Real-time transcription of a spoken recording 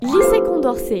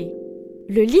Condorcet,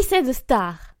 le lycée de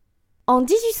stars. En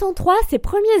 1803, ses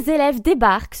premiers élèves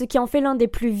débarquent, ce qui en fait l'un des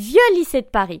plus vieux lycées de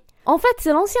Paris. En fait,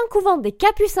 c'est l'ancien couvent des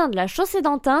Capucins de la chaussée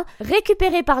d'Antin,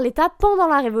 récupéré par l'État pendant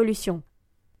la Révolution.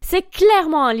 C'est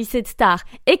clairement un lycée de stars.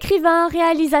 Écrivains,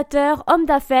 réalisateurs, hommes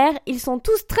d'affaires, ils sont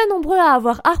tous très nombreux à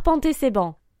avoir arpenté ces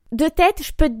bancs. De tête,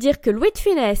 je peux te dire que Louis de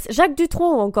Funès, Jacques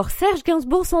Dutronc ou encore Serge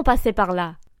Gainsbourg sont passés par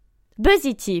là.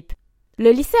 Buzzy Tip. Le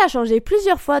lycée a changé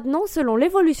plusieurs fois de nom selon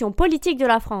l'évolution politique de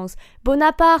la France,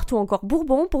 Bonaparte ou encore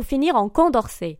Bourbon pour finir en Condorcet.